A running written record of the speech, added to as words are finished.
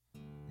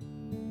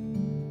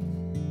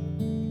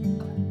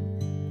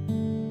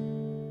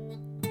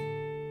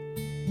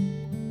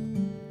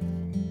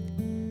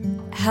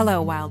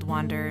Hello, Wild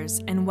Wanderers,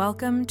 and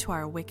welcome to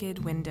our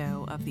wicked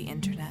window of the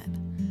internet.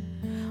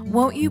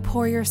 Won't you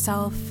pour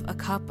yourself a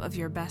cup of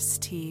your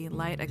best tea,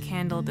 light a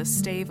candle to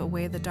stave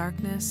away the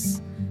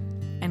darkness,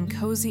 and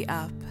cozy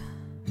up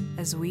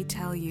as we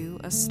tell you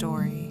a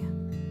story?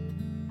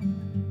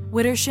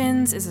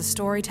 Widdershins is a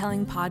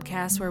storytelling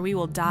podcast where we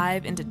will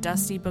dive into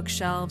dusty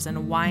bookshelves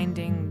and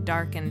winding,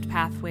 darkened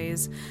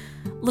pathways,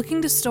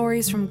 looking to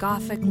stories from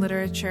Gothic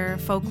literature,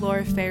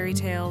 folklore, fairy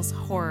tales,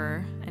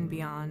 horror, and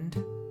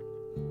beyond.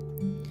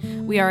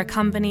 We are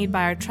accompanied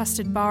by our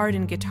trusted bard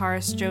and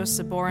guitarist Joe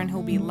Saborin, who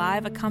will be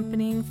live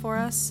accompanying for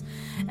us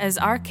as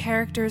our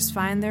characters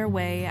find their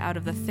way out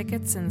of the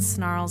thickets and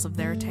snarls of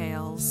their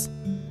tales.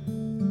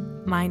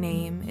 My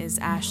name is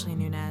Ashley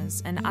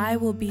Nunez, and I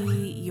will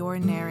be your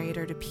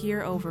narrator to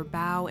peer over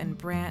bough and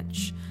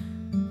branch,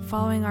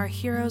 following our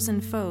heroes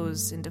and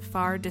foes into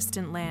far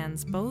distant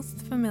lands,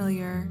 both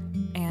familiar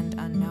and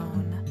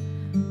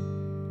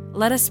unknown.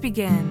 Let us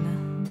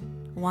begin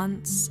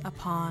once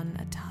upon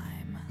a time.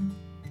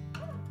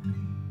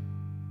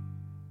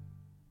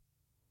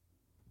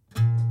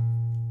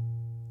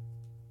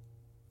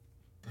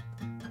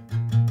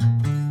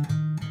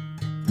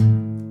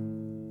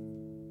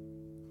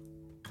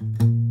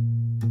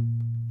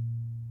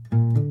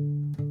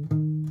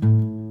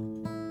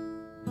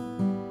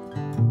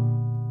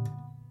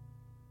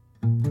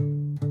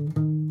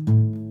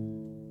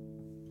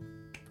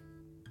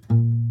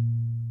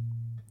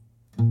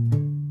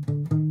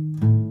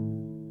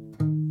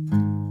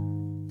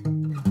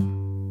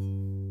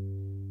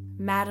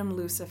 Madame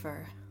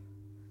Lucifer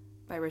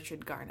by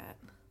Richard Garnett.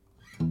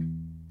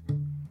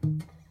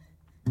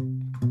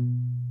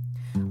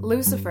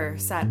 Lucifer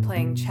sat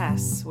playing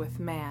chess with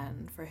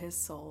man for his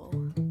soul.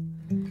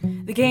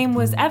 The game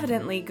was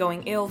evidently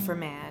going ill for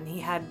man. He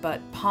had but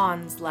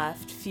pawns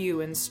left,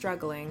 few and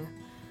struggling.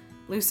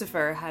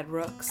 Lucifer had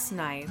rooks,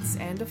 knights,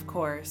 and, of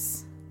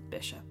course,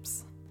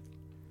 bishops.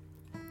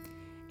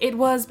 It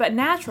was but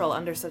natural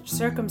under such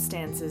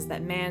circumstances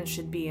that man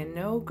should be in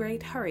no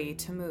great hurry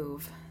to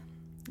move.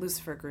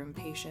 Lucifer grew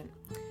impatient.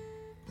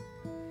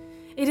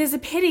 "It is a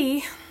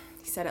pity,"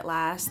 he said at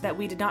last, "that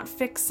we did not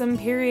fix some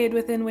period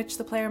within which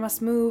the player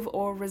must move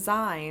or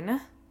resign."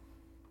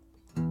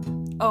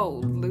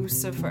 "Oh,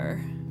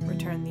 Lucifer,"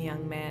 returned the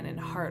young man in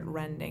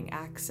heart-rending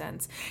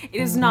accents, "it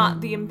is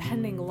not the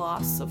impending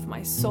loss of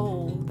my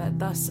soul that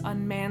thus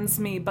unmans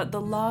me, but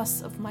the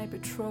loss of my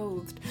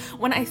betrothed.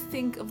 When I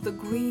think of the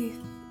grief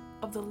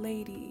of the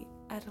Lady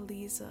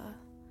Adeliza,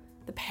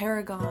 the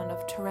paragon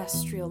of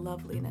terrestrial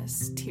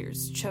loveliness,"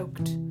 tears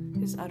choked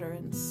his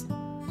utterance.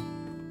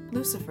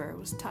 Lucifer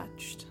was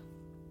touched.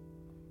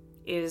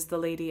 "Is the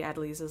Lady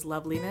Adeliza's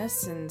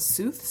loveliness in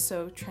sooth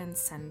so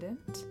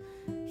transcendent?"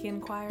 he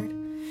inquired.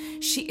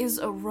 "She is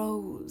a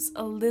rose,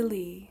 a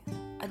lily,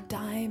 a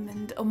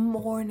diamond, a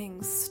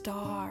morning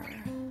star."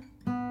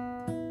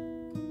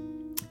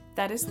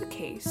 "That is the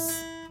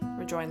case,"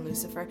 rejoined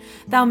Lucifer.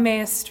 "Thou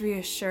mayest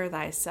reassure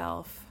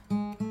thyself.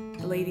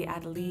 The Lady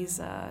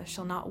Adeliza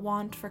shall not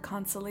want for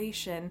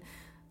consolation.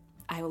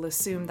 I will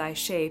assume thy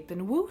shape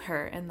and woo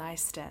her in thy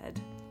stead."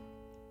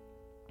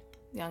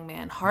 The young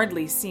man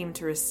hardly seemed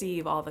to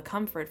receive all the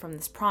comfort from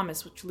this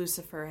promise which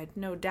Lucifer had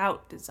no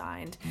doubt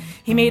designed.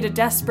 He made a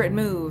desperate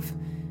move.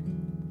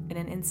 In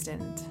an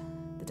instant,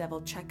 the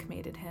devil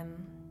checkmated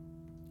him,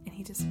 and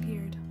he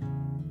disappeared.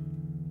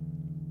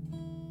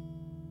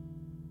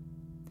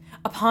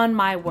 "Upon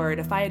my word,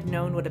 if I had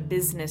known what a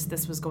business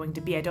this was going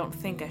to be, I don't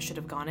think I should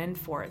have gone in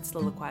for it,"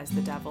 soliloquized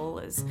the devil,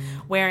 as,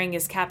 wearing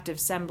his captive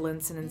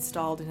semblance and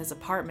installed in his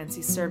apartments,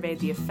 he surveyed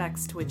the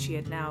effects to which he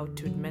had now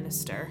to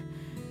administer.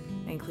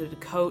 They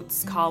included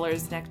coats,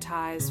 collars,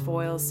 neckties,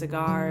 foils,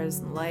 cigars,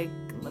 and like,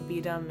 and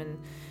libidum, and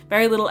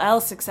very little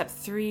else except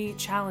 3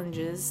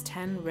 challenges,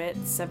 10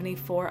 writs,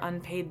 74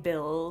 unpaid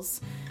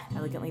bills,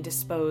 elegantly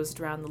disposed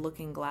round the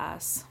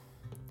looking-glass.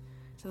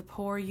 To the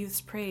poor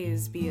youth's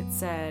praise be it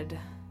said,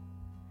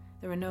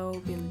 there were no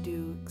billets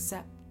doux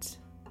except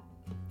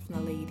from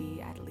the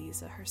Lady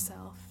Adeliza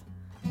herself.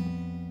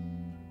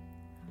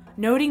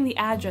 Noting the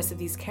address of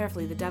these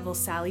carefully, the devil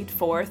sallied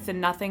forth,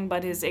 and nothing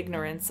but his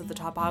ignorance of the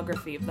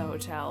topography of the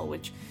hotel,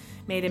 which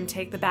made him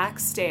take the back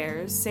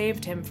stairs,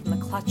 saved him from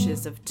the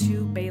clutches of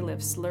 2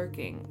 bailiffs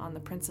lurking on the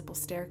principal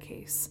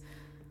staircase.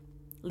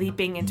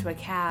 Leaping into a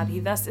cab, he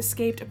thus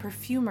escaped a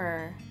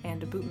perfumer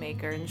and a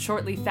bootmaker, and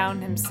shortly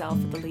found himself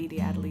at the Lady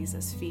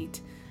Adeliza's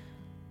feet.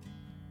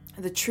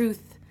 The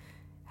truth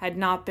had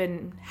not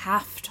been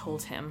half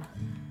told him.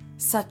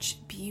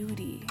 Such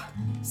beauty,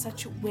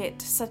 such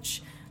wit,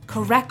 such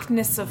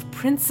correctness of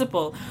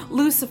principle.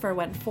 Lucifer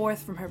went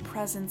forth from her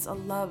presence a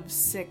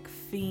love-sick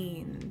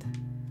fiend.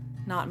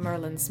 Not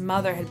Merlin's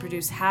mother had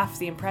produced half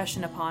the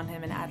impression upon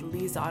him, and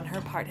Adeliza, on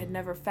her part, had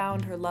never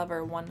found her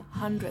lover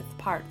 100th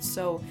part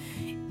so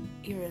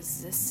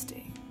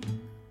irresisting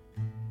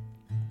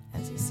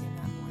as he seemed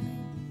that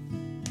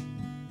morning.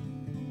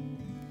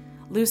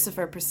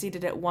 Lucifer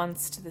proceeded at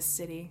once to the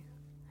city,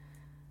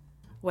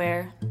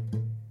 where,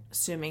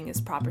 Assuming his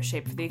proper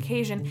shape for the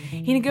occasion,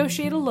 he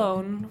negotiated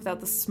alone without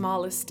the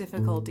smallest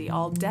difficulty.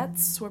 All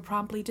debts were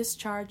promptly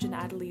discharged, and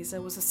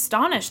Adeliza was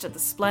astonished at the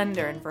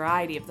splendor and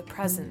variety of the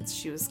presents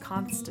she was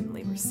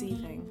constantly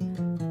receiving.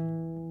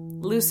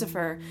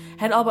 Lucifer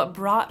had all but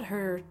brought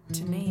her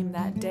to name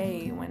that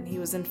day when he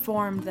was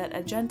informed that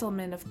a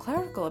gentleman of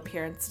clerical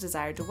appearance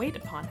desired to wait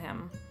upon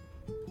him.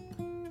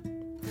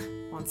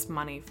 "Wants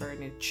money for a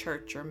new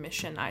church or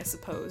mission, I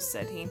suppose,"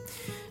 said he.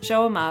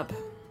 "Show him up."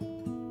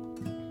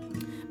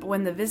 But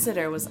when the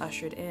visitor was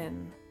ushered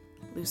in,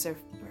 Lucifer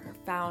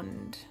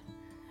found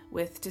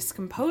with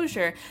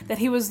discomposure that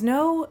he was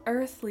no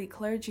earthly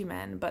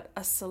clergyman, but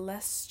a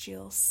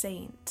celestial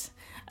saint.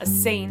 A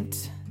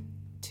saint,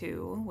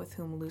 too, with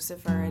whom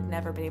Lucifer had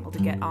never been able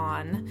to get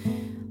on.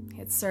 He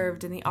had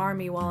served in the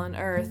army while on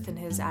earth, and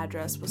his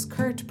address was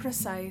curt,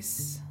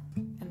 precise,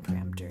 and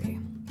peremptory.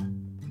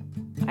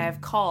 "I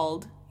have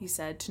called," he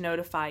said, "to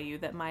notify you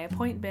that my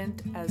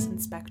appointment as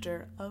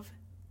Inspector of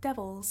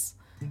Devils."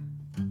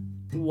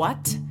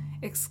 "What?"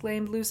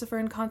 exclaimed Lucifer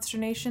in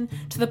consternation.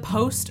 "To the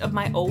post of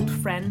my old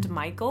friend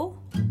Michael?"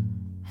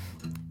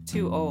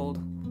 "Too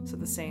old,"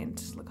 said the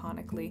saint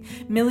laconically.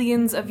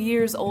 "Millions of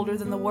years older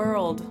than the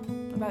world.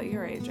 About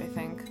your age, I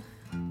think."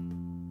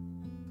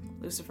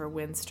 Lucifer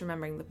winced,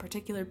 remembering the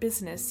particular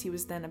business he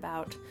was then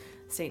about.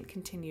 The saint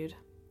continued.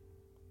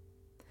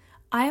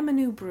 "I am a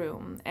new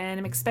broom, and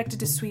am expected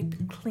to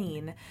sweep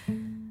clean.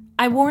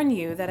 I warn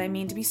you that I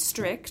mean to be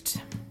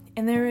strict,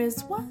 and there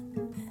is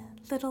one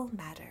little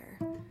matter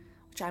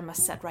which I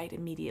must set right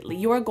immediately.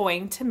 You are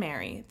going to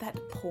marry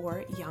that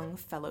poor young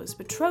fellow's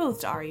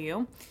betrothed, are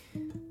you?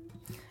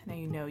 Now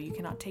you know you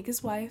cannot take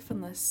his wife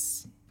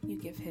unless you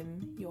give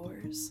him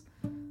yours."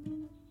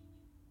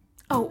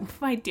 "Oh,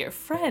 my dear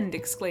friend,"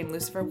 exclaimed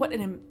Lucifer, "what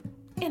an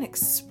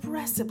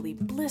inexpressibly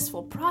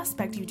blissful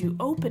prospect you do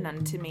open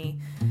unto me."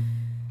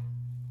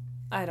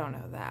 "I don't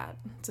know that,"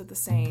 said the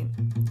saint.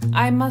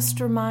 "I must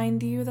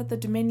remind you that the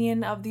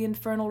dominion of the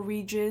infernal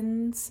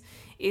regions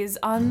is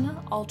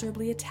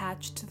unalterably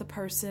attached to the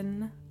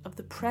person of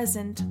the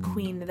present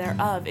queen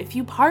thereof. If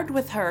you part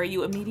with her,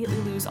 you immediately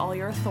lose all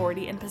your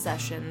authority and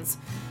possessions.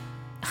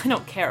 I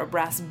don't care a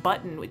brass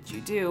button which you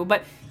do,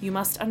 but you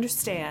must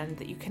understand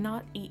that you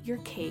cannot eat your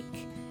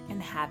cake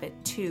and have it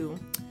too.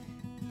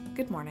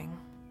 Good morning."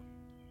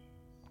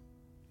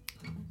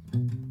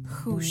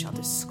 Who shall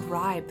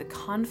describe the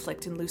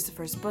conflict in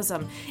Lucifer's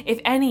bosom?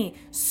 If any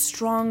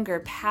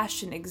stronger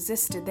passion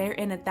existed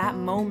therein at that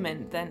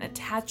moment than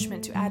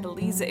attachment to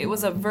Adeliza, it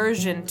was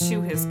aversion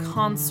to his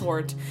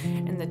consort,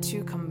 and the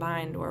two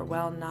combined were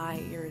well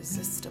nigh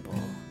irresistible.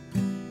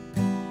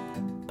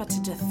 But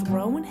to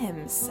dethrone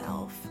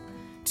himself,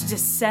 to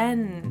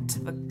descend to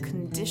the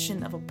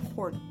condition of a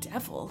poor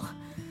devil.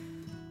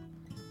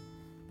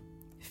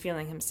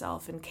 Feeling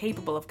himself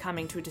incapable of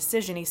coming to a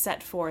decision, he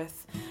set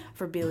forth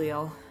for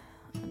Belial,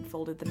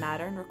 unfolded the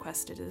matter, and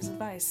requested his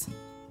advice.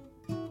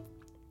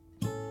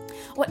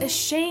 "What a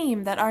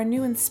shame that our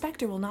new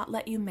inspector will not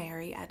let you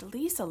marry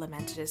Adeliza,"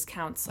 lamented his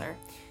counselor.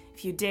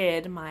 "If you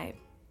did, my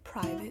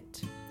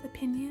private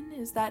opinion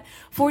is that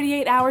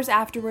 48 hours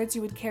afterwards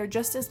you would care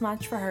just as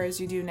much for her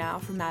as you do now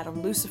for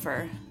Madame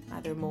Lucifer,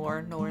 neither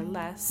more nor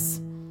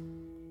less.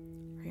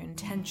 Are your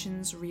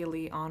intentions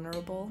really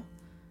honorable?"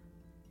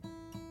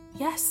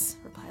 "Yes,"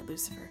 replied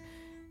Lucifer.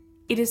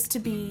 "It is to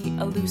be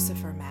a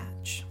Lucifer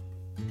match."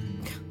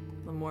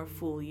 "The more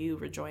fool you,"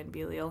 rejoined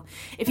Belial.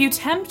 "If you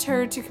tempt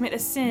her to commit a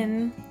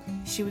sin,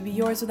 she would be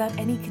yours without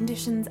any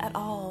conditions at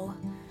all."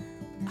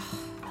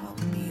 "Oh,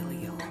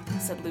 Belial,"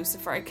 said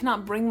Lucifer, "I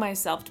cannot bring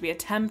myself to be a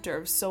tempter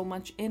of so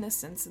much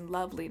innocence and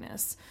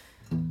loveliness."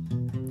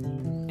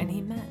 And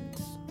he meant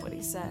what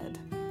he said.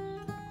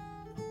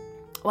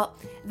 "Well,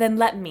 then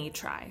let me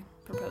try,"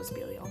 proposed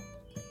Belial.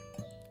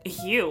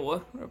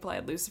 "You?"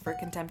 replied Lucifer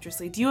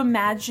contemptuously. "Do you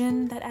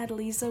imagine that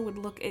Adeliza would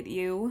look at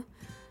you?"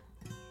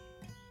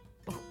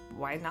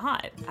 "Why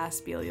not?"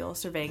 asked Belial,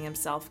 surveying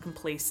himself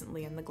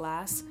complacently in the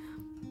glass.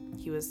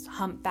 He was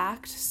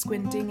humpbacked,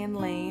 squinting, and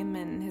lame,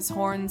 and his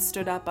horns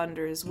stood up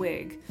under his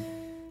wig.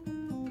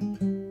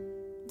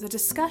 The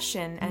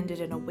discussion ended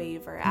in a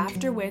waver,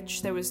 after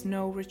which there was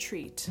no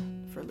retreat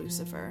for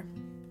Lucifer.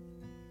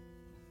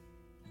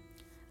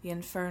 The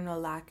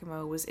infernal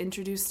Lacrymo was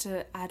introduced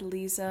to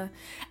Adeliza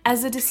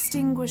as a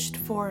distinguished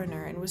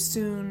foreigner, and was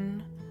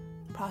soon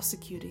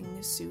prosecuting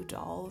his suit,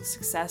 all the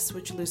success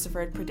which Lucifer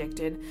had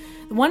predicted.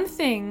 The one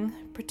thing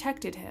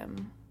protected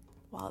him,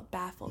 while it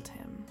baffled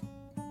him: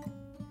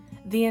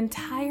 the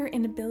entire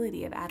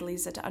inability of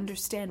Adeliza to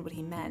understand what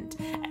he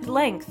meant. At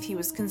length he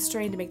was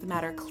constrained to make the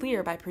matter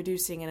clear by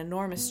producing an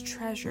enormous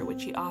treasure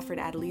which he offered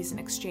Adeliza in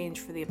exchange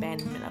for the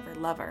abandonment of her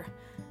lover.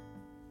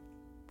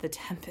 The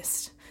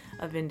tempest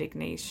of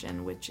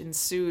indignation which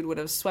ensued would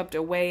have swept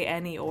away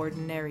any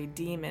ordinary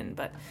demon,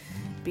 but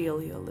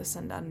Belial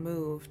listened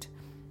unmoved.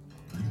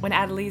 When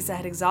Adeliza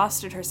had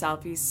exhausted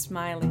herself, he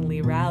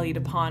smilingly rallied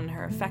upon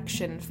her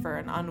affection for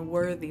an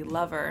unworthy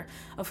lover,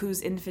 of whose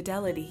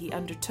infidelity he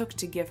undertook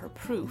to give her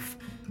proof.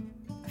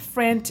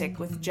 Frantic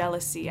with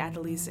jealousy,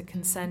 Adeliza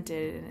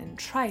consented, and in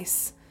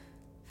trice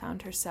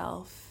found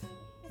herself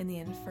in the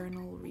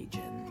infernal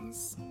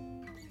regions.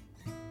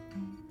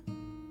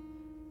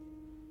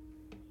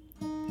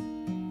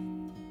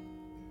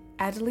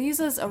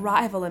 Adeliza's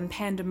arrival in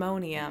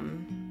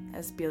Pandemonium,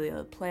 as Belial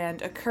had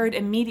planned, occurred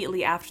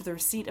immediately after the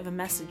receipt of a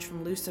message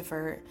from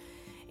Lucifer,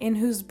 in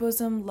whose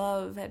bosom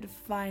love had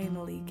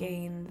finally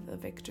gained the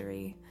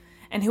victory,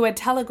 and who had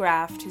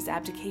telegraphed his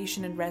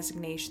abdication and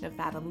resignation of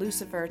Madame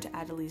Lucifer to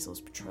Adeliza's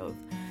betrothed.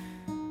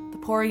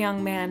 The poor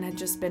young man had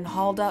just been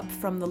hauled up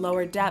from the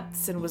lower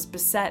depths and was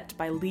beset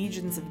by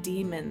legions of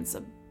demons,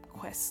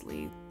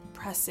 obquestly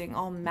pressing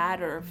all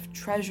manner of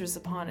treasures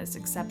upon his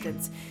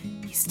acceptance.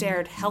 He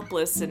stared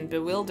helpless and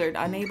bewildered,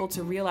 unable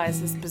to realize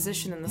his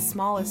position in the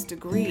smallest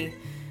degree.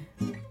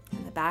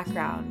 In the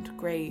background,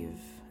 grave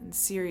and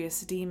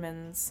serious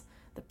demons,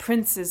 the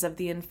princes of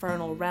the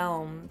infernal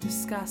realm,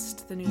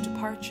 discussed the new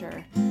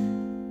departure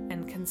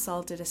and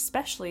consulted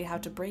especially how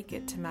to break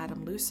it to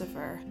Madame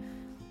Lucifer,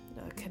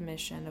 a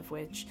commission of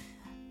which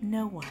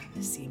no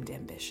one seemed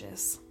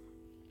ambitious.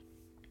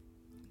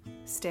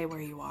 "Stay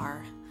where you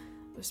are,"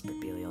 whispered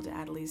Belial to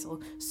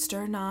Adeliza.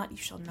 "Stir not, you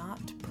shall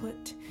not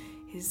put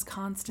his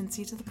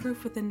constancy to the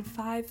proof within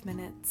 5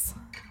 minutes."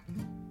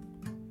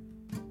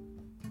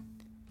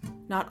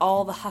 Not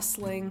all the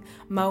hustling,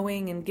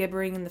 mowing, and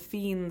gibbering in the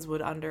fiends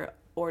would, under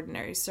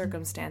ordinary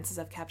circumstances,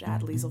 have kept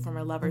Adeliza from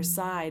her lover's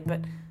side,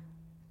 but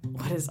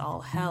what is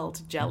all hell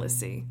to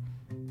jealousy?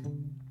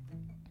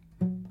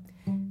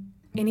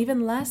 In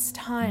even less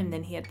time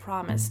than he had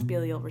promised,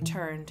 Belial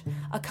returned,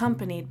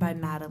 accompanied by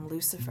Madame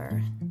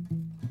Lucifer.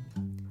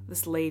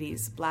 This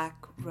lady's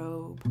black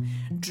robe,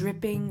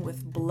 dripping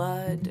with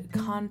blood,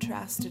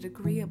 contrasted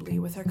agreeably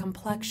with her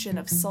complexion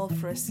of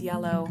sulphurous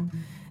yellow.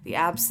 The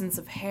absence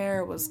of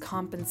hair was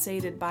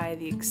compensated by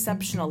the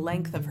exceptional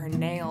length of her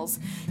nails.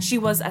 She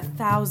was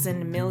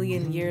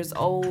 1,000,000,000 years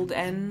old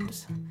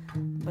and,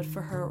 but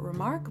for her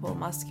remarkable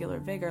muscular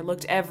vigor,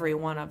 looked every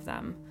one of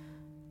them.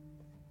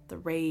 The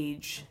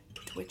rage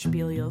to which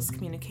Belial's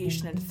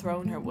communication had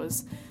thrown her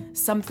was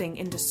something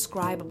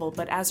indescribable,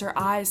 but as her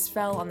eyes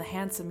fell on the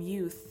handsome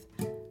youth,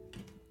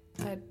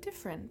 a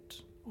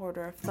different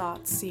order of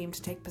thoughts seemed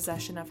to take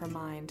possession of her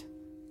mind.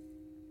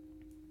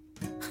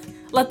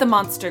 "Let the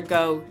monster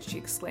go," she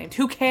exclaimed.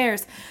 "Who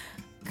cares?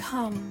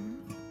 Come,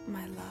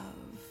 my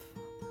love.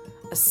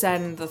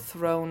 Ascend the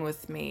throne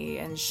with me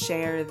and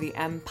share the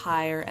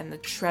empire and the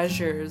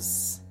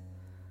treasures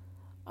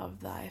of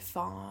thy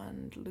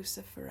fond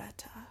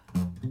Luciferetta."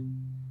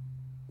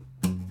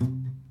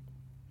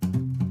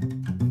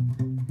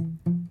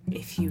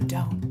 "If you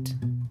don't,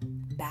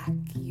 back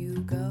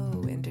you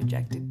go,"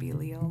 interjected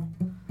Belial.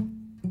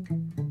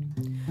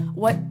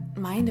 What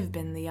might have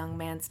been the young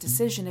man's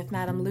decision if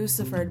Madame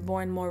Lucifer had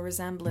borne more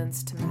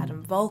resemblance to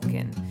Madame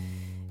Vulcan?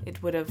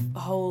 It would have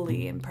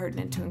wholly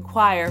impertinent to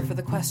inquire, for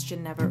the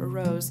question never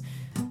arose.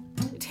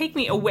 "Take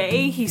me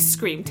away," he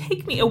screamed.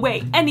 "Take me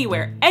away,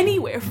 anywhere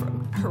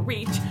from her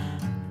reach.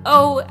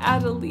 Oh,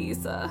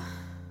 Adeliza."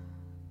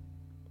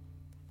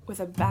 With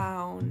a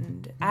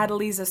bound,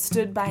 Adeliza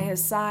stood by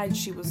his side.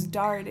 She was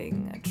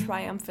darting a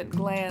triumphant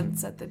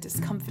glance at the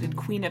discomfited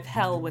Queen of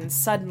Hell when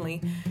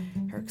suddenly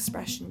her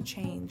expression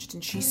changed,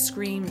 and she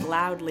screamed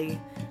loudly.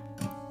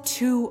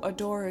 2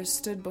 adorers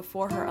stood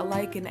before her,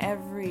 alike in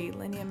every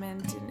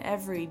lineament, in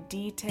every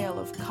detail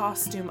of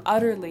costume,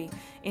 utterly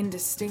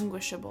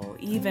indistinguishable,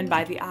 even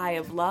by the eye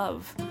of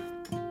love.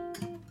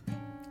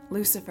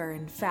 Lucifer,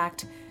 in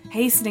fact,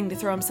 hastening to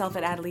throw himself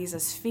at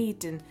Adeliza's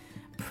feet and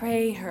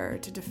pray her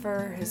to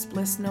defer his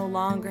bliss no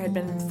longer, had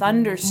been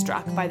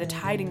thunderstruck by the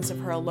tidings of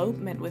her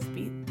elopement with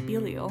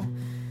Belial.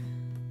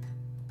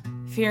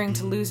 Fearing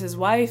to lose his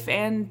wife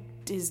and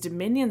his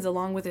dominions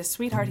along with his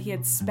sweetheart, he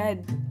had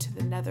sped to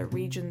the nether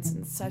regions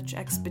in such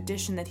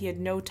expedition that he had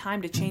no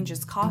time to change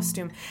his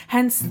costume,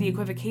 hence the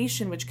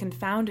equivocation which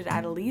confounded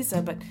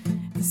Adeliza, but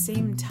at the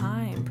same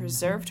time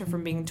preserved her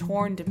from being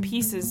torn to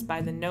pieces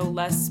by the no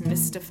less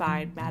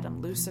mystified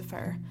Madame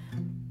Lucifer.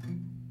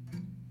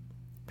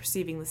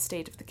 Perceiving the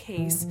state of the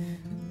case,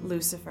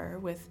 Lucifer,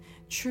 with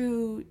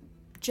true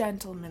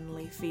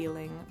gentlemanly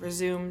feeling,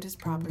 resumed his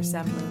proper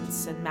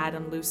semblance, and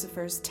Madame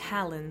Lucifer's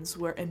talons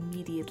were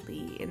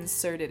immediately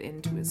inserted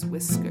into his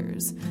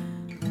whiskers.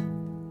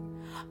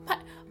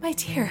 My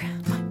dear,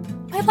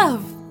 my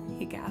love,"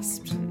 he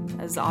gasped,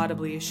 as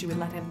audibly as she would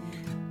let him.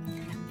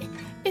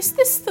 "Is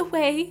this the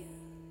way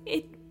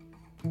it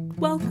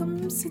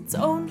welcomes its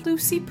own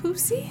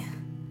Lucy-Pussy?"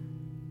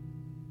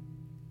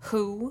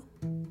 "Who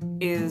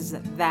is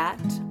that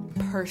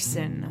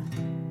person?"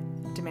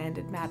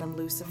 demanded Madame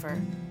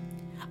Lucifer.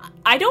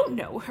 "I don't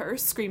know her,"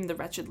 screamed the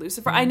wretched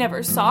Lucifer. "I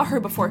never saw her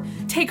before.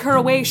 Take her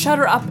away, shut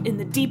her up in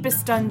the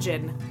deepest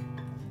dungeon."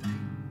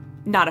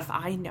 "Not if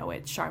I know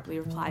it," sharply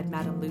replied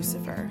Madame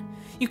Lucifer.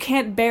 "You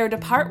can't bear to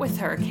part with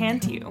her,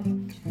 can't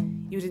you?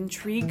 You'd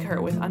intrigue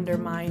her with under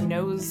my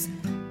nose,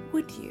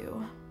 would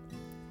you?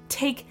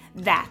 Take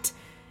that,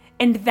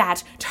 and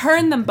that.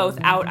 Turn them both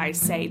out, I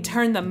say.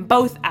 Turn them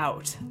both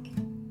out."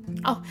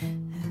 "Oh,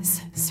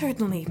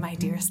 certainly, my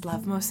dearest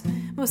love, most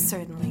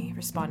certainly,"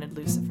 responded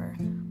Lucifer.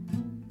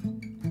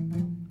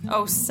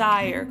 "O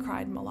sire,"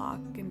 cried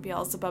Moloch and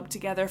Beelzebub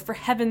together, "for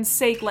heaven's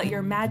sake, let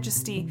your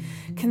majesty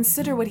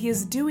consider what he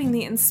is doing.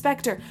 The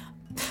inspector—"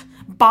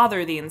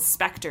 "Bother the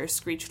inspector,"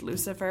 screeched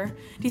Lucifer.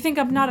 "Do you think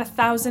I'm not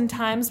 1,000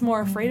 times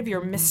more afraid of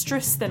your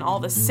mistress than all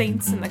the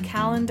saints in the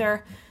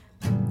calendar?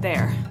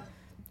 There,"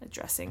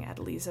 addressing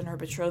Adeliza and her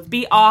betrothed,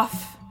 "be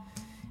off.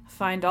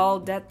 Find all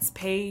debts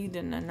paid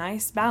and a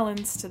nice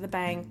balance to the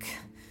bank.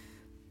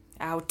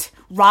 Out.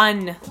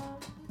 Run!"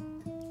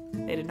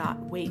 They did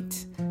not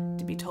wait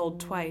to be told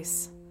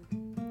twice.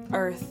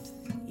 Earth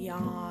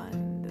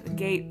yawned. The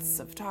gates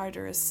of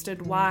Tartarus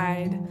stood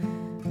wide.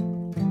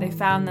 They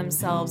found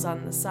themselves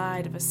on the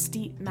side of a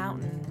steep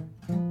mountain,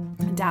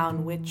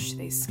 down which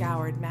they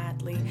scoured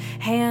madly,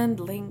 hand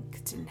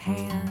linked in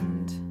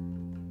hand.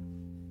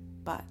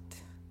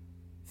 But,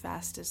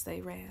 fast as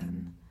they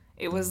ran,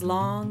 it was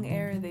long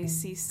ere they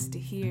ceased to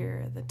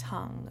hear the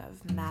tongue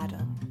of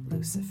Madame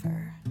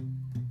Lucifer.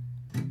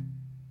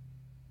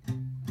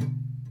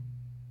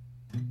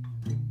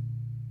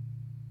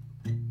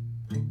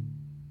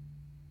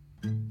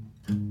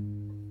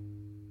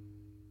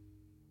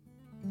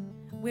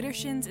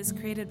 Widdershins is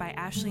created by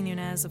Ashley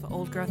Nunez of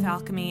Old Growth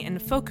Alchemy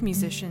and folk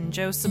musician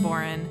Joe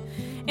Saborin,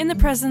 in the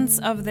presence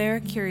of their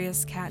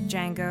curious cat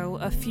Django,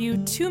 a few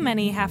too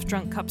many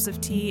half-drunk cups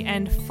of tea,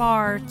 and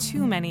far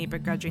too many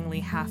begrudgingly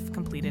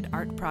half-completed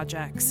art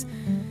projects.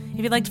 If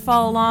you'd like to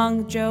follow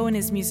along Joe and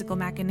his musical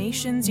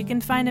machinations, you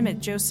can find him at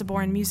Joe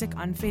Saborin Music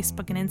on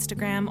Facebook and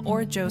Instagram,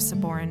 or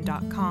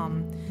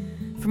joesaborin.com.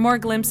 For more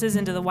glimpses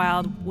into the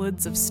wild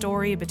woods of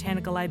story,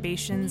 botanical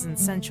libations, and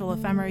sensual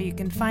ephemera, you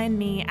can find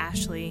me,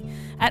 Ashley,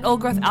 at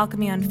Old Growth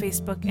Alchemy on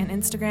Facebook and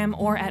Instagram,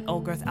 or at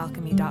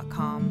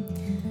oldgrowthalchemy.com.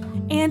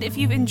 And if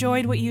you've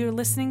enjoyed what you're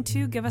listening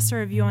to, give us a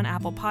review on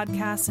Apple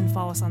Podcasts and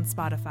follow us on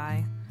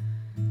Spotify.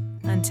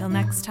 Until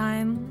next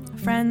time,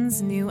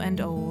 friends new and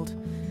old,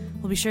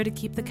 we'll be sure to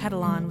keep the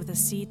kettle on with a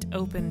seat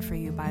open for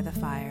you by the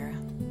fire.